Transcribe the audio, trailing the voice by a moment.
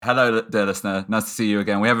Hello, dear listener. Nice to see you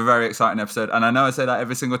again. We have a very exciting episode, and I know I say that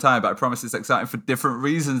every single time, but I promise it's exciting for different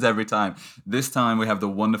reasons every time. This time, we have the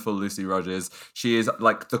wonderful Lucy Rogers. She is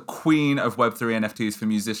like the queen of Web3 NFTs for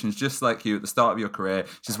musicians just like you at the start of your career.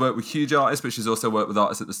 She's worked with huge artists, but she's also worked with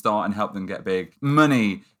artists at the start and helped them get big.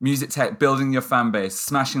 Money, music tech, building your fan base,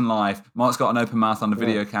 smashing life. Mark's got an open mouth on the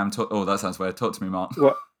video cam. Oh, that sounds weird. Talk to me, Mark.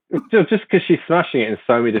 Well, just because she's smashing it in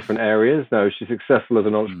so many different areas. No, she's successful as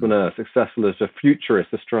an entrepreneur, successful as a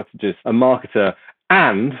futurist, a strategist, a marketer,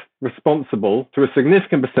 and responsible to a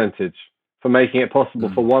significant percentage for making it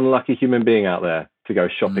possible for one lucky human being out there to go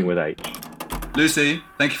shopping with H. Lucy,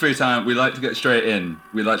 thank you for your time. We like to get straight in.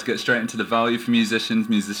 We like to get straight into the value for musicians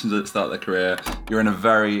at the start of their career. You're in a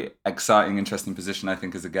very exciting, interesting position, I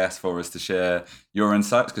think, as a guest for us to share your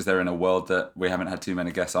insights, because they're in a world that we haven't had too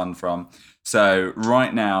many guests on from. So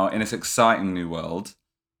right now, in this exciting new world,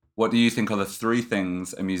 what do you think are the 3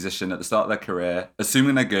 things a musician at the start of their career,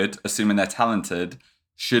 assuming they're good, assuming they're talented,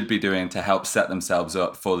 should be doing to help set themselves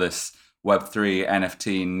up for this Web3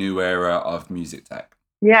 NFT new era of music tech?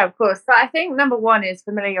 Yeah, of course. So I think number 1 is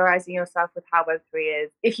familiarizing yourself with how Web3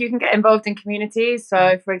 is. If you can get involved in communities,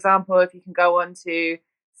 so for example, if you can go on to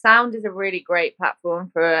Sound is a really great platform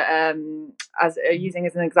for using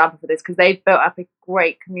as an example for this, because they've built up a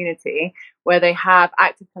great community where they have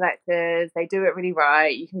active collectors. They do it really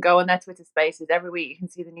right. You can go on their Twitter Spaces every week. You can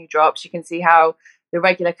see the new drops. You can see how the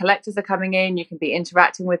regular collectors are coming in. You can be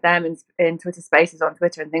interacting with them in Twitter Spaces on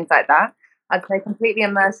Twitter and things like that. I'd say completely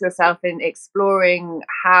immerse yourself in exploring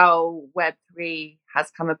how Web3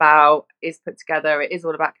 has come about, is put together. It is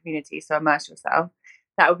all about community, so immerse yourself.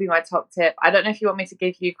 That would be my top tip. I don't know if you want me to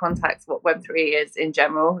give you context what Web3 is in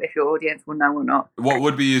general, if your audience will know or not. What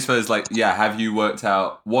would be useful is have you worked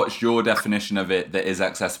out what's your definition of it that is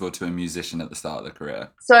accessible to a musician at the start of their career?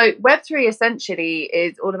 So Web3 essentially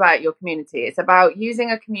is all about your community. It's about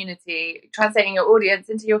using a community, translating your audience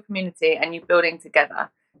into your community, and you building together.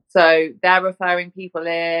 So they're referring people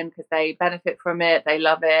in because they benefit from it, they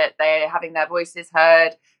love it, they're having their voices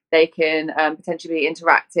heard. They can potentially be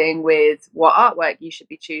interacting with what artwork you should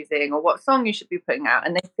be choosing or what song you should be putting out,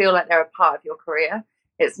 and they feel like they're a part of your career.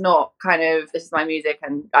 It's not kind of, this is my music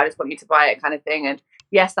and I just want you to buy it kind of thing. And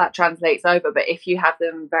yes, that translates over, but if you have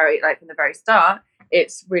them from the very start,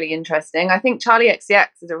 it's really interesting. I think Charli XCX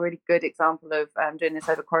is a really good example of doing this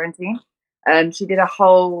over quarantine. She did a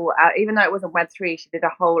whole, even though it wasn't Web3, she did a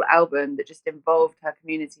whole album that just involved her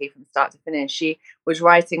community from start to finish. She was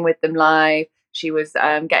writing with them live. She was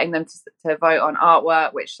getting them to vote on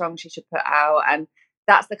artwork, which song she should put out. And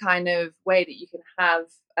that's the kind of way that you can have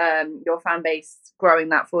your fan base growing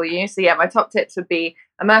that for you. So yeah, my top tips would be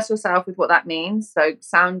immerse yourself with what that means. So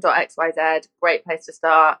sound.xyz, great place to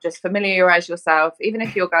start. Just familiarize yourself, even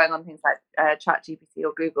if you're going on things like ChatGPT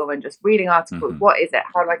or Google and just reading articles. What is it?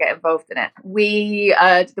 How do I get involved in it? We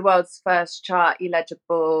did the world's first chart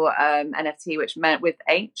eligible NFT, which meant with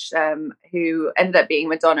H, who ended up being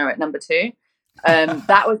Madonna at number 2.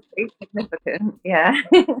 That was pretty significant. Yeah.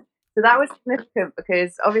 So that was significant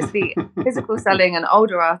because obviously physical selling and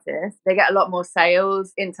older artists, they get a lot more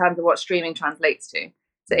sales in terms of what streaming translates to.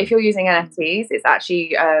 So if you're using NFTs, it's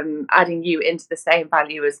actually adding you into the same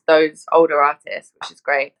value as those older artists, which is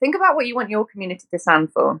great. Think about what you want your community to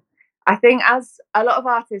stand for. I think as a lot of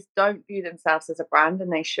artists don't view themselves as a brand,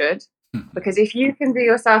 and they should, because if you can view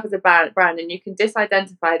yourself as a brand and you can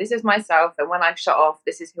disidentify, this is myself, and when I shut off,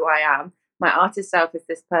 this is who I am. My artist self is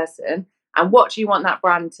this person. And what do you want that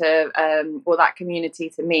brand to, or that community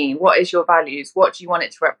to mean? What is your values? What do you want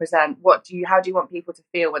it to represent? How do you want people to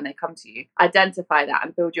feel when they come to you? Identify that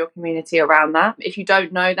and build your community around that. If you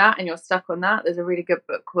don't know that and you're stuck on that, there's a really good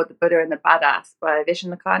book called The Buddha and the Badass by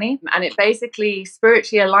Vishen Lakhiani. And it basically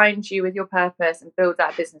spiritually aligns you with your purpose and builds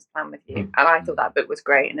that business plan with you. And I thought that book was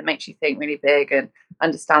great, and it makes you think really big and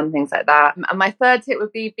understand things like that. And my third tip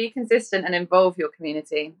would be consistent and involve your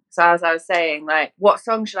community. So as I was saying, what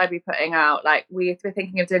song should I be putting out? We're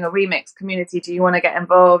thinking of doing a remix. Community, do you want to get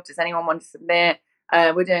involved? Does anyone want to submit?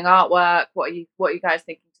 We're doing artwork. What are you guys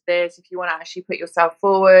thinking to this? If you want to actually put yourself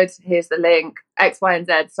forward, here's the link, X, Y, and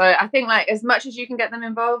Z. So I think as much as you can get them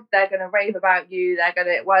involved, they're going to rave about you.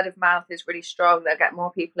 Word of mouth is really strong. They'll get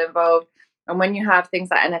more people involved. And when you have things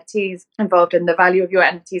like NFTs involved and the value of your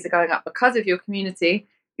NFTs are going up because of your community,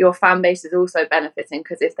 your fan base is also benefiting,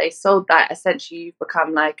 because if they sold that, essentially you've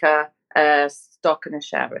become like a stock and a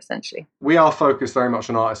share, essentially. We are focused very much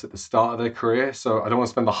on artists at the start of their career, so I don't want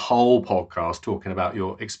to spend the whole podcast talking about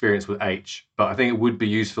your experience with H, but I think it would be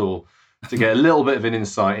useful to get a little bit of an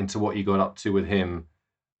insight into what you got up to with him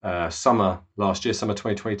summer last year, summer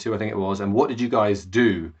 2022, I think it was. And what did you guys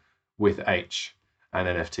do with H and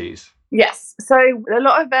NFTs? Yes. So a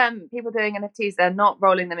lot of people doing NFTs, they're not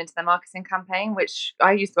rolling them into their marketing campaign, which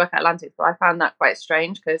I used to work at Atlantic, so I found that quite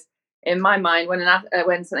strange because in my mind,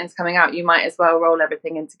 when something's coming out, you might as well roll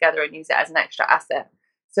everything in together and use it as an extra asset.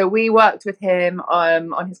 So we worked with him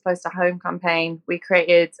on his close to home campaign. We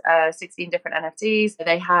created 16 different NFTs.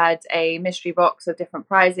 They had a mystery box of different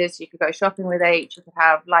prizes. You could go shopping with each. You could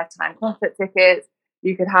have lifetime concert tickets.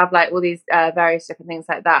 You could have like all these various different things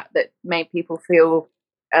like that that made people feel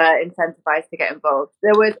incentivized to get involved.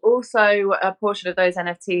 There was also a portion of those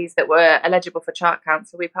NFTs that were eligible for chart count.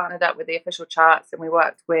 So we partnered up with the official charts and we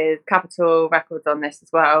worked with Capitol Records on this as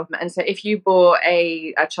well. And so if you bought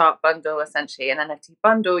a chart bundle, essentially an NFT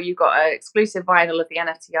bundle, you got an exclusive vinyl of the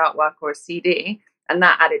NFT artwork or a CD. And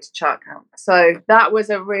that added to chart count. So that was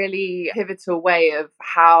a really pivotal way of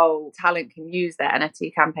how talent can use their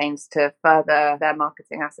NFT campaigns to further their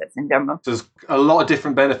marketing assets in general. There's a lot of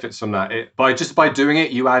different benefits from that. By doing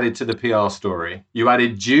it, you added to the PR story. You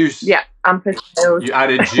added juice. Yeah, you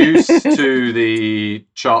added juice to the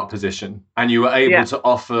chart position, and you were able to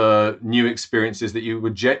offer new experiences that you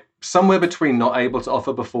would somewhere between not able to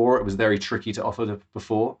offer before. It was very tricky to offer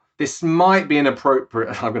before. This might be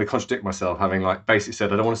inappropriate. I'm going to contradict myself, having like basically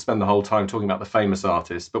said I don't want to spend the whole time talking about the famous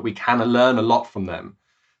artists, but we can learn a lot from them.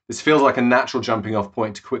 This feels like a natural jumping off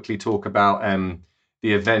point to quickly talk about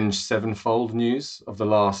the Avenged Sevenfold news of the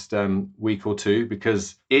last week or two,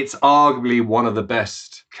 because it's arguably one of the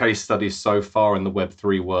best case studies so far in the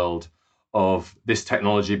Web3 world of this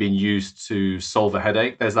technology being used to solve a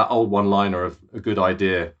headache. There's that old one-liner of a good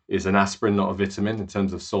idea is an aspirin, not a vitamin, in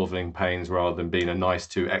terms of solving pains rather than being a nice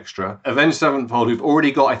to extra. Avenged Sevenfold, who've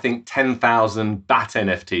already got, I think, 10,000 BAT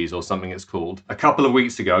NFTs or something it's called, a couple of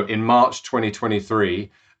weeks ago in March 2023,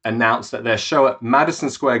 announced that their show at Madison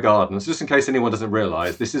Square Garden, just in case anyone doesn't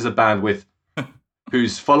realize, this is a band with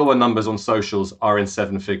whose follower numbers on socials are in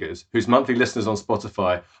 7 figures, whose monthly listeners on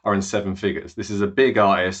Spotify are in 7 figures. This is a big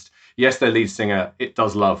artist. Yes, their lead singer, it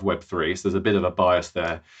does love Web3, so there's a bit of a bias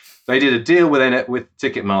there. They did a deal with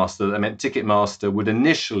Ticketmaster that meant Ticketmaster would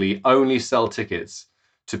initially only sell tickets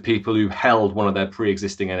to people who held one of their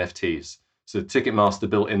pre-existing NFTs. So Ticketmaster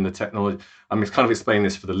built in the technology. I'm kind of explaining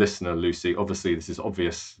this for the listener, Lucy. Obviously, this is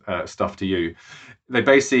obvious stuff to you. They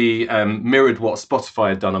basically mirrored what Spotify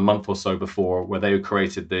had done a month or so before, where they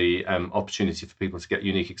created the opportunity for people to get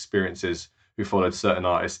unique experiences who followed certain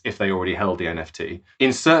artists if they already held the NFT.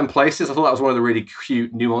 In certain places, I thought that was one of the really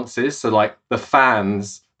cute nuances. So like the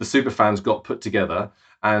fans, the super fans got put together,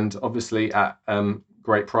 and obviously at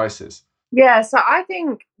great prices. Yeah, so I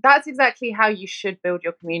think that's exactly how you should build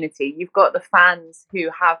your community. You've got the fans who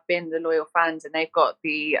have been the loyal fans, and they've got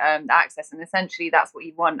the access, and essentially that's what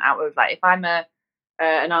you want out of, like, if I'm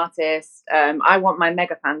an artist, I want my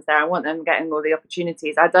mega fans there. I want them getting all the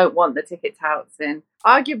opportunities. I don't want the ticket touts. And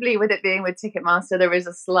arguably, with it being with Ticketmaster, there is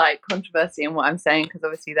a slight controversy in what I'm saying, because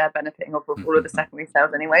obviously they're benefiting off of all of the secondary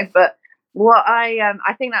sales anyway. But what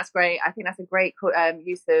I think that's great. I think that's a great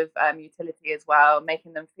use of utility as well,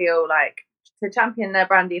 making them feel like to champion their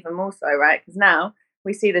brand even more so, right? Because now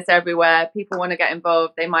we see this everywhere. People want to get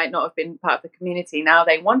involved. They might not have been part of the community. Now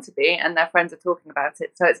they want to be, and their friends are talking about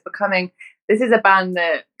it. So it's becoming, this is a band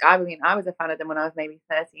that, I mean, I was a fan of them when I was maybe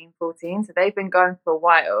 13, 14. So they've been going for a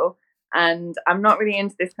while. And I'm not really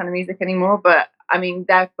into this kind of music anymore. But I mean,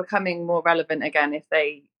 they're becoming more relevant again if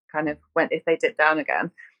they dip down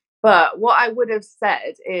again. But what I would have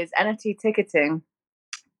said is NFT ticketing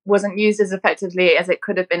wasn't used as effectively as it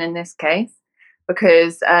could have been in this case,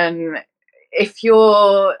 because if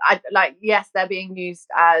you're yes, they're being used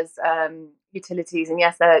as utilities, and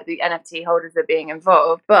yes, the NFT holders are being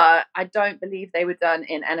involved, but I don't believe they were done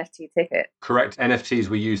in NFT ticket. Correct. NFTs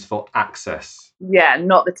were used for access. Yeah,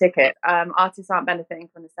 not the ticket. Artists aren't benefiting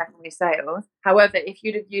from the secondary sales. However, if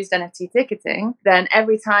you'd have used NFT ticketing, then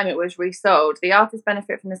every time it was resold, the artists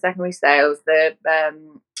benefit from the secondary sales. The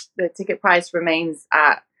ticket price remains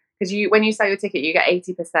at, because when you sell your ticket, you get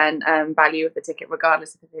 80% value of the ticket,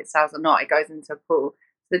 regardless if it sells or not. It goes into a pool.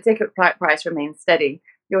 So the ticket price remains steady.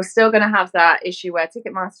 You're still going to have that issue where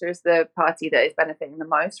Ticketmaster is the party that is benefiting the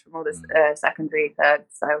most from all this secondary, third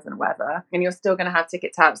sales and whatever. And you're still going to have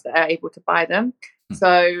ticket touts that are able to buy them.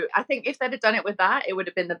 So I think if they'd have done it with that, it would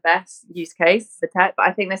have been the best use case for tech. But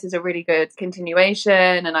I think this is a really good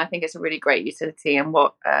continuation, and I think it's a really great utility and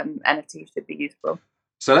what NFTs should be used for.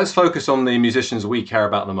 So let's focus on the musicians we care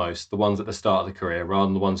about the most, the ones at the start of the career, rather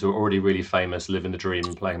than the ones who are already really famous, living the dream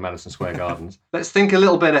and playing Madison Square Gardens. Let's think a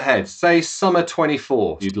little bit ahead. Say summer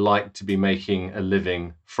 24, you'd like to be making a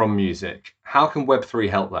living from music. How can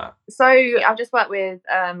Web3 help that? So I've just worked with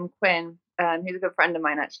Quinn, who's a good friend of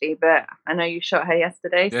mine, actually, but I know you shot her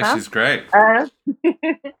yesterday. Yeah, Sam. She's great.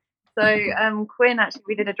 So Quinn, actually,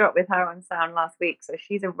 we did a drop with her on Sound last week. So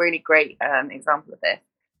she's a really great example of this.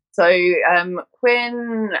 So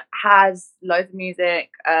Quinn has loads of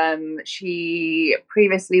music. She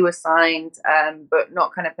previously was signed, but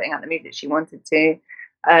not kind of putting out the music she wanted to.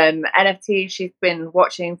 NFT, she's been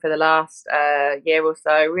watching for the last year or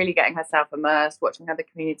so, really getting herself immersed, watching how the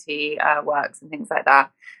community works and things like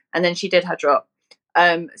that. And then she did her drop.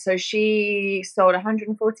 So she sold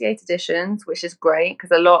 148 editions, which is great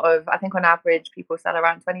because a lot of, I think on average, people sell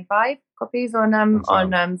around 25 copies on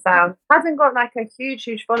Sound. Hasn't got like a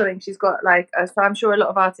huge following. She's got like, so I'm sure a lot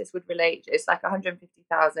of artists would relate. It's like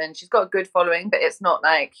 150,000. She's got a good following, but it's not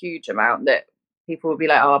like huge amount that people will be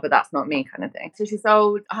like, oh, but that's not me kind of thing. So she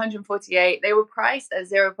sold 148. They were priced at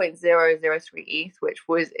 0.003 ETH, which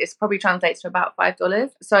it's probably translates to about $5.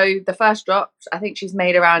 So the first drop, I think she's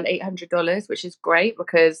made around $800, which is great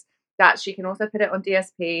because that she can also put it on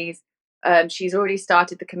DSPs. She's already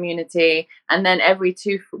started the community, and then every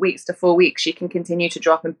 2 weeks to 4 weeks she can continue to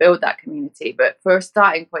drop and build that community. But for a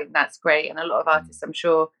starting point, that's great, and a lot of artists, I'm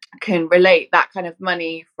sure, can relate. That kind of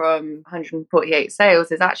money from 148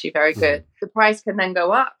 sales is actually very good. The price can then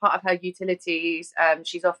go up. Part of her utilities,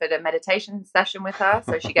 she's offered a meditation session with her,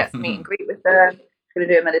 so she gets to meet and greet with them. Going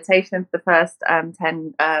to do a meditation for the first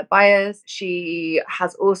 10 buyers. She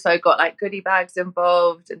has also got like goodie bags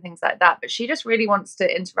involved and things like that, but she just really wants to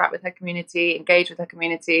interact with her community, engage with her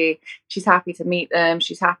community. She's happy to meet them.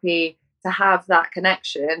 She's happy to have that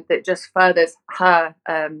connection that just furthers her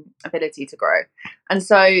ability to grow. And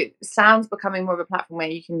so Sound's becoming more of a platform where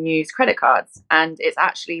you can use credit cards, and it's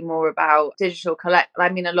actually more about digital collect. I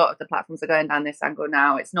mean, a lot of the platforms are going down this angle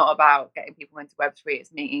now. It's not about getting people into Web3,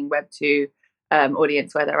 it's meeting Web2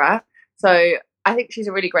 audience where they're at. So I think she's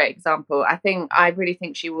a really great example. I really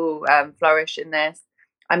think she will flourish in this.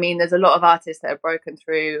 I mean, there's a lot of artists that have broken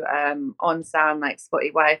through on Sound, like Spotty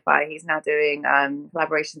Wi-Fi. He's now doing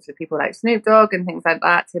collaborations with people like Snoop Dogg and things like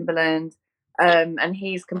that, Timbaland. And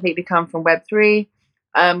he's completely come from Web3.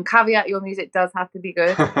 Caveat, your music does have to be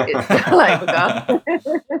good. It's like,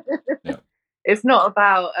 it's not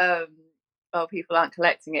about people aren't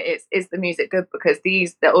collecting it. Is the music good? Because the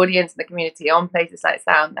audience and the community on places like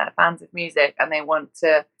Sound, they're fans of music and they want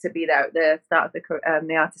to be there at the start of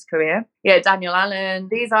the artist's career. Yeah, Daniel Allen.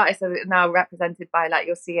 These artists are now represented by like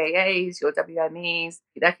your CAAs, your WMEs.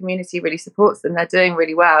 Their community really supports them. They're doing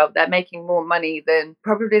really well. They're making more money than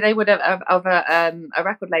probably they would have of a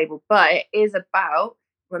record label. But it is about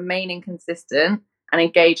remaining consistent and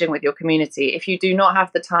engaging with your community. If you do not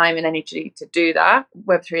have the time and energy to do that,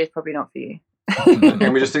 Web3 is probably not for you.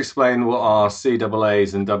 Can we just explain what our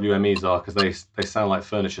CAAs and WMEs are? Because they sound like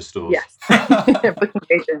furniture stores. Yes. Booking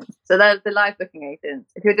agents. So they're the live booking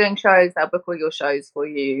agents. If you're doing shows, they'll book all your shows for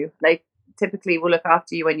you. They typically will look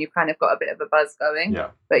after you when you've kind of got a bit of a buzz going.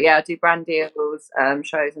 Yeah. But yeah, do brand deals,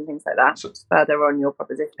 shows and things like that. So, further on your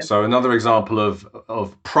proposition. So another example of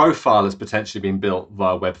profile has potentially been built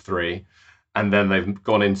via Web3. And then they've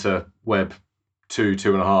gone into Web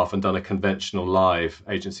 2.5, and done a conventional live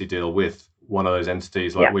agency deal with one of those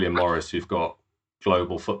entities like William Morris, who've got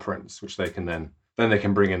global footprints, which they can then they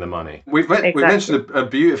can bring in the money. We've mentioned a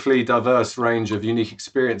beautifully diverse range of unique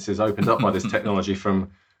experiences opened up by this technology,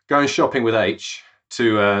 from going shopping with H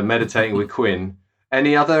to meditating with Quinn.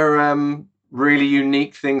 Any other really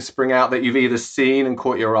unique things spring out that you've either seen and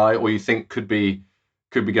caught your eye, or you think could be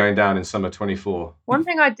going down in summer 24? One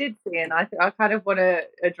thing I did see, and I kind of want to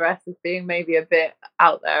address as being maybe a bit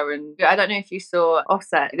out there, and I don't know if you saw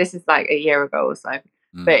Offset, this is like a year ago or so,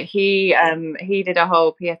 but he did a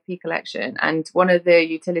whole PFP collection, and one of the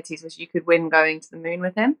utilities was you could win going to the moon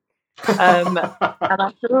with him. And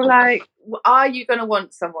I feel like, are you going to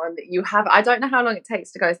want someone that you have, I don't know how long it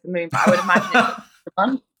takes to go to the moon, but I would imagine it's a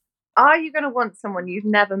month. Are you going to want someone you've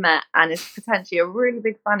never met and is potentially a really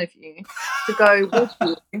big fan of you to go with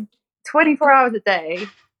you 24 hours a day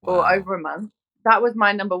or over a month? That was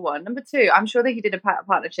my number one. Number two, I'm sure that he did a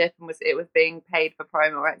partnership and it was being paid for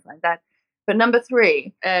promo or anything like that. But number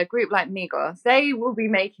three, a group like Migos, they will be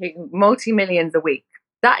making multi-millions a week.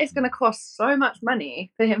 That is going to cost so much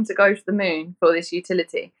money for him to go to the moon for this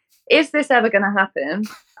utility. Is this ever going to happen?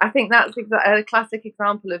 I think that's a classic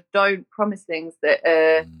example of don't promise things that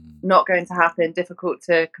are not going to happen, difficult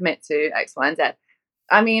to commit to, X, Y, and Z.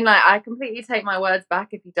 I mean, like, I completely take my words back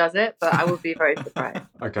if he does it, but I would be very surprised.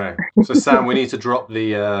 Okay. So, Sam, we need to drop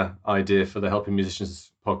the idea for the Helping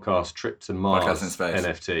Musicians podcast, Trip to Mars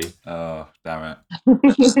NFT. Oh, damn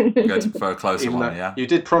it. Go for a closer one, yeah? You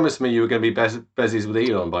did promise me you were going to be Bezies with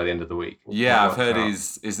Elon by the end of the week. Yeah, I've heard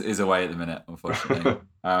he's away at the minute, unfortunately.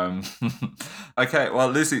 Okay, well,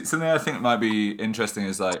 Lucy, something I think might be interesting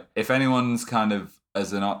is, like, if anyone's kind of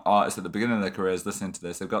as an artist at the beginning of their careers listening to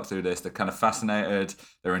this, they've got through this, they're kind of fascinated,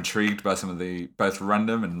 they're intrigued by some of the both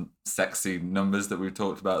random and sexy numbers that we've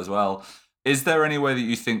talked about as well. Is there any way that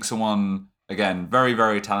you think someone, again, very,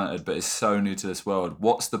 very talented, but is so new to this world,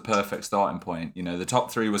 what's the perfect starting point? You know, the top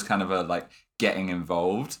 3 was kind of a like getting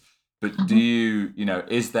involved, but do you,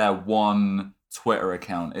 is there one Twitter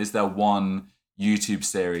account? Is there one YouTube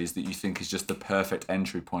series that you think is just the perfect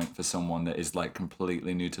entry point for someone that is like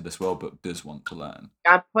completely new to this world but does want to learn?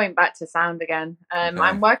 I'd point back to sound again. Okay.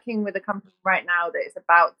 I'm working with a company right now that is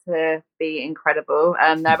about to be incredible.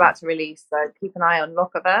 They're about to release, so keep an eye on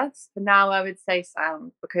Lockerverse. For now, I would say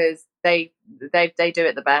sound, because they do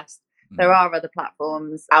it the best. There are other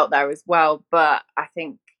platforms out there as well, but I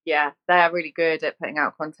think, yeah, they're really good at putting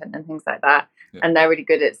out content and things like that. Yeah. And they're really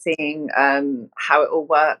good at seeing how it all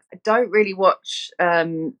works. I don't really watch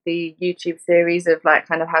the YouTube series of like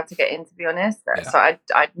kind of how to get in, to be honest. Yeah. So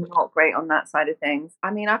I'm not great on that side of things. I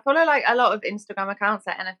mean, I follow like a lot of Instagram accounts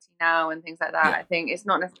like NFT Now and things like that. Yeah. I think it's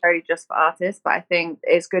not necessarily just for artists, but I think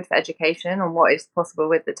it's good for education on what is possible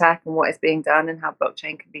with the tech and what is being done and how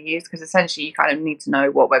blockchain can be used. Because essentially you kind of need to know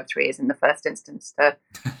what Web3 is in the first instance to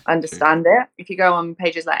understand it. If you go on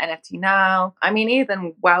pages like NFT Now, I mean,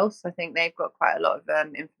 even Wealth, I think they've got quite a lot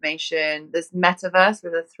of information. There's Metaverse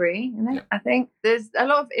with a 3 in it. Yeah. I think there's a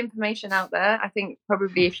lot of information out there. I think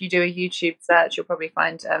probably if you do a YouTube search, you'll probably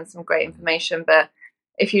find some great information. But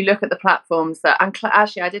if you look at the platforms that,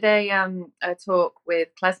 actually, I did a talk with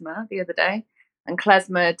Klezmer the other day, and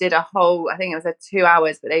Klezmer did a whole, I think it was 2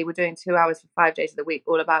 hours, but they were doing 2 hours for 5 days of the week,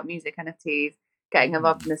 all about music NFTs, getting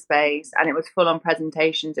involved in the space, and it was full on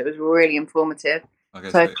presentations. It was really informative. Okay,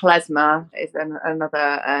 so Klezmer is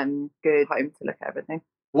another good home to look at everything.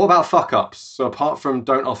 What about fuck ups? So apart from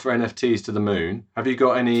don't offer NFTs to the moon, have you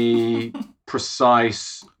got any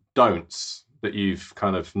precise don'ts that you've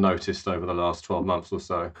kind of noticed over the last 12 months or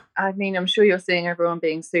so? I mean, I'm sure you're seeing everyone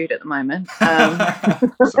being sued at the moment.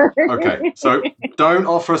 So don't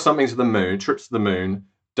offer something to the moon, trips to the moon.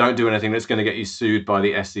 Don't do anything that's going to get you sued by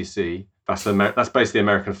the SEC. That's basically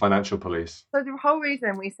American Financial Police. So the whole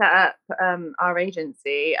reason we set up our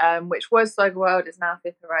agency, which was Soga World, is now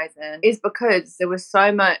Fifth Horizon, is because there was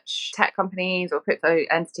so much tech companies or crypto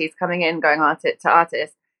entities coming in, going to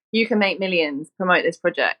artists. You can make millions, promote this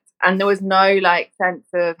project. And there was no like sense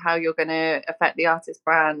of how you're going to affect the artist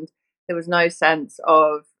brand. There was no sense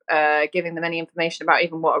of giving them any information about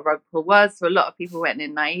even what a rug pull was. So a lot of people went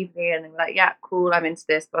in naively and they were like, yeah, cool, I'm into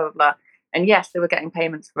this, blah, blah, blah. And yes, they were getting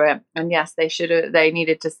payments for it. And yes, they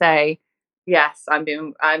needed to say, yes, I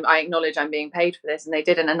acknowledge I'm being paid for this. And they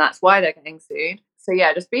didn't. And that's why they're getting sued. So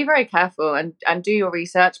yeah, just be very careful and do your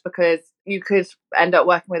research, because you could end up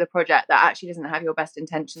working with a project that actually doesn't have your best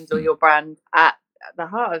intentions or your brand at the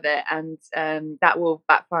heart of it. And that will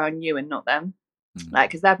backfire on you and not them. Like,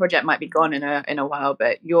 because their project might be gone in a while,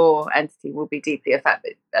 but your entity will be deeply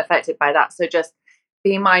affected by that. So just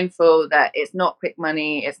be mindful that it's not quick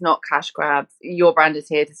money, it's not cash grabs. Your brand is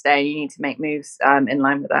here to stay. You need to make moves in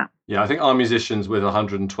line with that. Yeah, I think our musicians with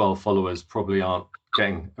 112 followers probably aren't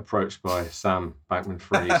getting approached by Sam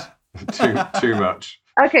Bankman-Fried too much.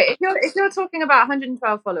 Okay, if you're talking about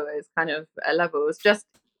 112 followers kind of levels, just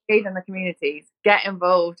engage in the communities, get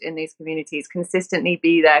involved in these communities, consistently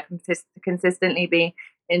be there, consistently be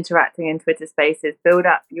interacting in Twitter spaces, build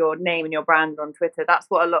up your name and your brand on Twitter. That's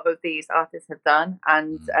what a lot of these artists have done,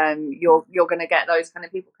 and you're going to get those kind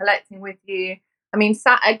of people collecting with you. I mean,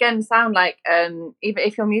 sound like even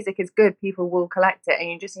if your music is good, people will collect it, and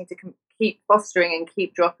you just need to keep fostering and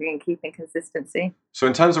keep dropping and keeping consistency. So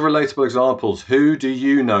in terms of relatable examples, who do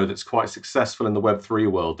you know that's quite successful in the Web3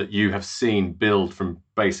 world that you have seen build from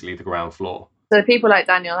basically the ground floor? So people like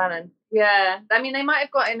Daniel Allen. Yeah, I mean, they might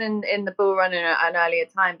have gotten in the bull run in an earlier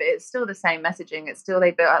time, but it's still the same messaging. It's still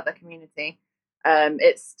they built out the community.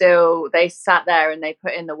 It's still they sat there and they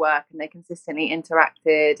put in the work and they consistently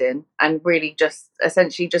interacted and really just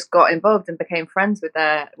essentially just got involved and became friends with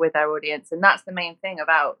their audience. And that's the main thing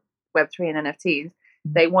about Web3 and NFTs.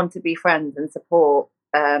 They want to be friends and support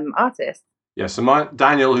artists. Yeah. So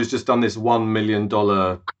Daniel, who's just done this $1 million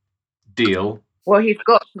deal. Well, he's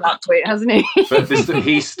got to that point, hasn't he? But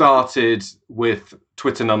he started with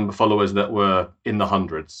Twitter number followers that were in the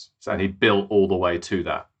hundreds, and he built all the way to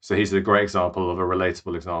that. So he's a great example of a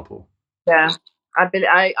relatable example. Yeah, I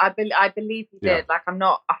believe he did. Like, I'm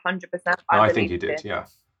not 100%. I think he did. Yeah,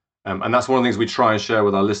 and that's one of the things we try and share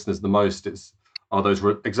with our listeners the most are those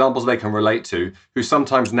examples they can relate to, who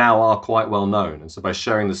sometimes now are quite well known. And so by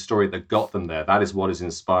sharing the story that got them there, that is what is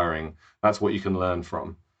inspiring. That's what you can learn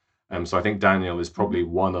from. So I think Daniel is probably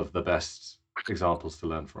one of the best examples to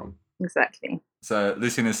learn from. Exactly. So,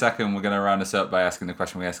 Lucy, in a second, we're going to round us up by asking the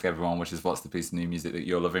question we ask everyone, which is, what's the piece of new music that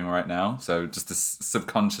you're loving right now? So, just to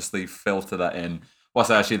subconsciously filter that in. What's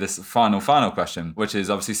actually this final question, which is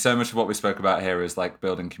obviously so much of what we spoke about here is like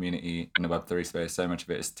building community in the Web3 space. So much of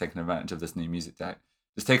it is taking advantage of this new music tech.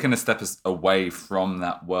 Just taking a step away from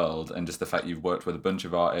that world and just the fact you've worked with a bunch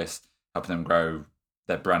of artists, helping them grow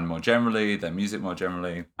their brand more generally, their music more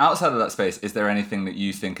generally. Outside of that space, is there anything that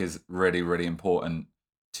you think is really, really important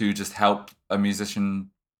to just help a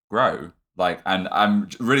musician grow? Like, and I'm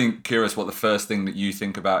really curious what the first thing that you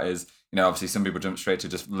think about is. You know, obviously some people jump straight to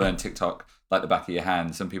just learn TikTok like the back of your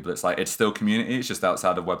hand. Some people it's like, it's still community, it's just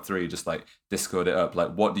outside of Web3, just like Discord it up.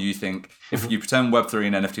 Like, what do you think, if you pretend Web3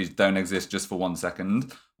 and NFTs don't exist just for 1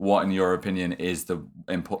 second, what in your opinion is the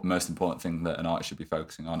most important thing that an artist should be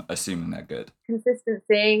focusing on, assuming they're good?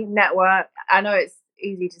 Consistency, network. I know it's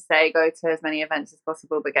easy to say go to as many events as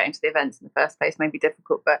possible, but getting to the events in the first place may be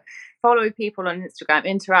difficult. But follow people on Instagram,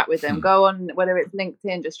 interact with them, go on, whether it's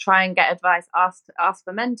LinkedIn, just try and get advice, ask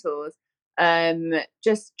for mentors.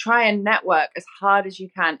 Just try and network as hard as you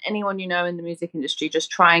can. Anyone you know in the music industry, just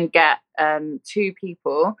try and get to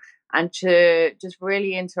people and to just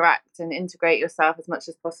really interact and integrate yourself as much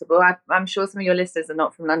as possible. I'm sure some of your listeners are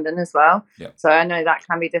not from London as well. Yeah. So I know that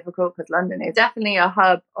can be difficult because London is definitely a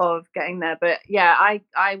hub of getting there. But yeah, I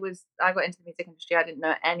got into the music industry. I didn't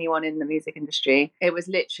know anyone in the music industry. It was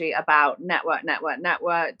literally about network,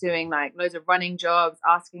 doing like loads of running jobs,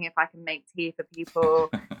 asking if I can make tea for people.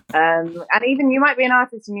 And even you might be an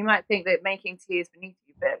artist and you might think that making tea is beneath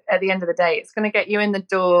you, but at the end of the day, it's going to get you in the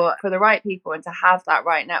door for the right people and to have that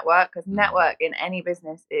right network, because network in any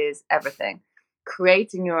business is everything.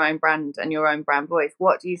 Creating your own brand and your own brand voice.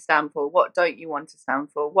 What do you stand for? What don't you want to stand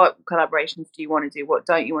for? What collaborations do you want to do? What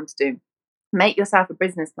don't you want to do? Make yourself a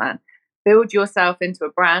business plan. Build yourself into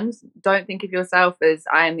a brand. Don't think of yourself as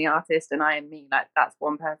I am the artist and I am me. Like that's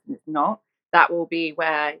one person. It's not. That will be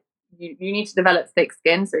where you need to develop thick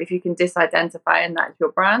skin. So if you can disidentify and that's your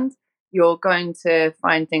brand, you're going to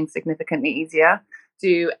find things significantly easier.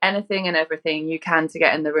 Do anything and everything you can to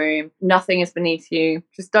get in the room. Nothing is beneath you.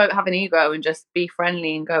 Just don't have an ego and just be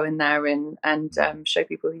friendly and go in there and show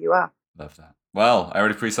people who you are. Love that. Well, I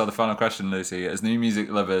already pre-saw the final question, Lucy. As new music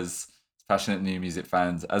lovers, passionate new music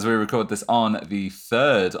fans, as we record this on the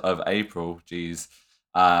 3rd of April,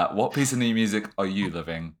 what piece of new music are you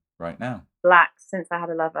loving right now? Black, Since I Had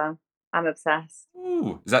a Lover. I'm obsessed.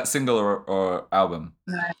 Ooh, is that single or album?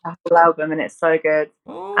 No, it's an album and it's so good.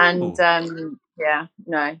 Ooh. And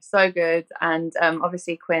so good. And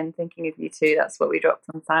obviously Quinn, Thinking of You Too. That's what we dropped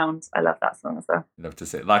on Sound. I love that song as well. Love to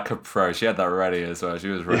see it. Like a pro. She had that ready as well. She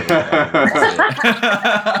was ready.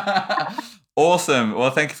 Awesome.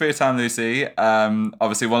 Well, thank you for your time, Lucy.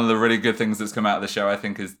 Obviously, one of the really good things that's come out of the show, I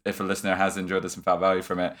think, is if a listener has enjoyed this and found value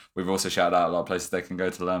from it, we've also shouted out a lot of places they can go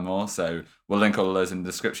to learn more. So we'll link all of those in the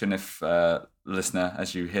description. If listener,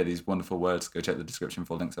 as you hear these wonderful words, go check the description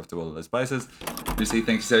for links after all of those places. Lucy,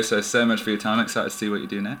 thank you so much for your time. Excited to see what you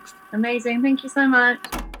do next. Amazing. Thank you so much.